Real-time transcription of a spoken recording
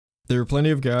There are plenty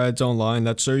of guides online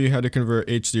that show you how to convert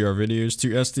HDR videos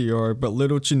to SDR, but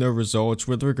little to no results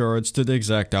with regards to the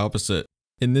exact opposite.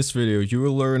 In this video, you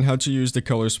will learn how to use the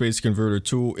color space converter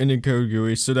tool in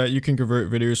EncodeGUI so that you can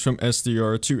convert videos from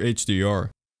SDR to HDR.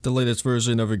 The latest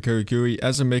version of EncodeGUI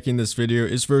as I'm making this video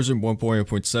is version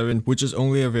 1.0.7, which is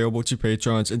only available to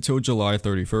patrons until July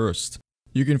 31st.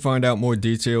 You can find out more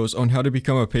details on how to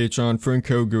become a patron for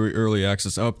EncodeGUI early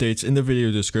access updates in the video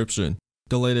description.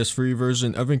 The latest free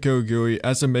version of EncodeGUI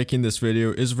as I'm making this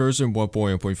video is version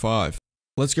 1.0.5.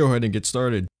 Let's go ahead and get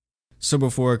started. So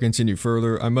before I continue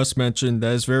further, I must mention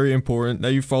that it's very important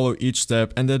that you follow each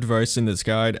step and the advice in this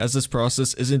guide, as this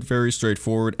process isn't very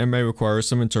straightforward and may require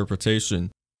some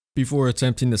interpretation. Before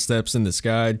attempting the steps in this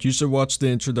guide, you should watch the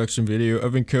introduction video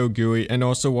of EncodeGUI and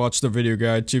also watch the video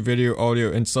guide to video,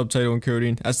 audio, and subtitle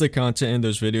encoding, as the content in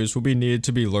those videos will be needed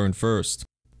to be learned first.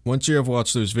 Once you have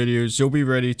watched those videos, you'll be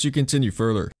ready to continue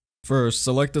further. First,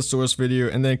 select the source video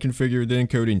and then configure the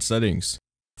encoding settings.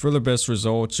 For the best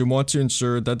results, you want to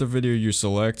ensure that the video you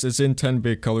select is in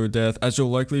 10-bit color depth, as you'll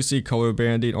likely see color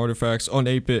banding artifacts on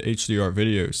 8-bit HDR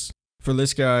videos. For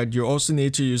this guide, you'll also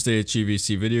need to use the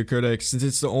HEVC video codec, since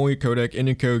it's the only codec in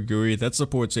EncodeGUI that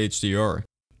supports HDR.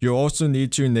 You'll also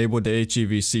need to enable the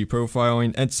HEVC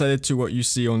profiling and set it to what you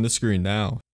see on the screen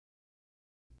now.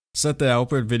 Set the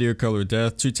output video color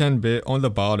depth to 10-bit on the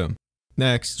bottom.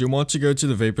 Next, you'll want to go to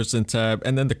the Vaporson tab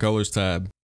and then the Colors tab.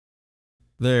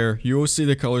 There, you will see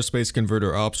the color space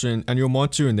converter option and you'll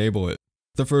want to enable it.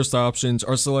 The first options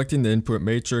are selecting the input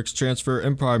matrix, transfer,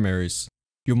 and primaries.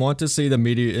 You'll want to see the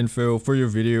media info for your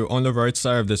video on the right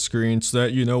side of the screen so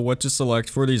that you know what to select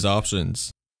for these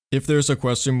options. If there's a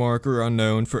question mark or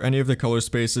unknown for any of the color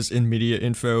spaces in media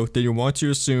info, then you'll want to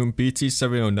assume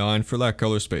BT709 for that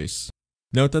color space.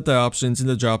 Note that the options in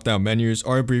the drop-down menus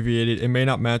are abbreviated and may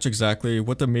not match exactly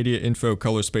what the media info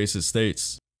color spaces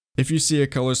states. If you see a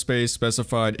color space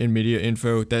specified in media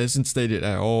info that isn't stated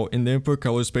at all in the input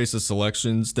color spaces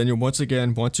selections, then you'll once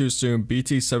again want to assume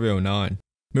BT709.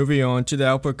 Moving on to the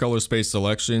output color space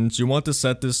selections, you want to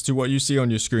set this to what you see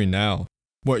on your screen now.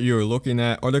 What you are looking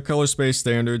at are the color space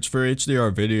standards for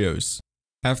HDR videos.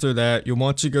 After that, you'll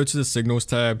want to go to the Signals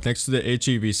tab next to the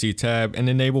HEVC tab and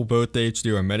enable both the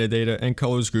HDR metadata and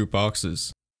colors group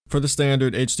boxes. For the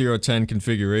standard HDR10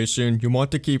 configuration, you'll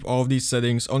want to keep all of these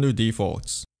settings on their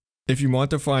defaults. If you want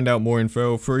to find out more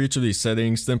info for each of these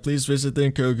settings, then please visit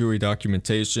the EncodeGUI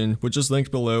documentation, which is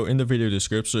linked below in the video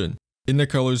description. In the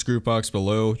colors group box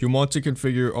below, you'll want to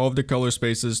configure all of the color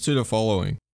spaces to the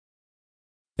following.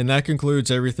 And that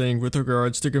concludes everything with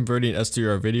regards to converting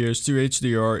SDR videos to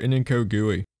HDR in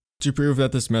EncodeGUI. To prove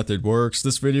that this method works,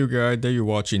 this video guide that you're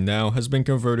watching now has been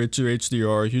converted to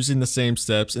HDR using the same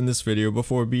steps in this video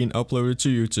before being uploaded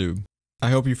to YouTube. I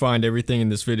hope you find everything in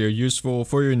this video useful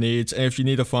for your needs, and if you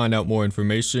need to find out more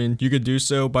information, you could do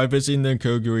so by visiting the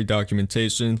EncodeGUI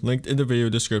documentation linked in the video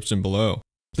description below.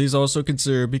 Please also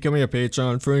consider becoming a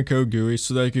patron for EncodeGUI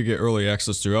so that you can get early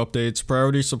access to updates,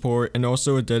 priority support, and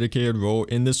also a dedicated role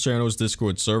in this channel's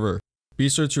Discord server. Be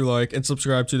sure to like and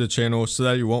subscribe to the channel so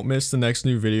that you won't miss the next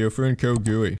new video for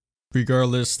EncodeGUI.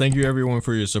 Regardless, thank you everyone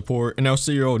for your support, and I'll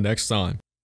see you all next time.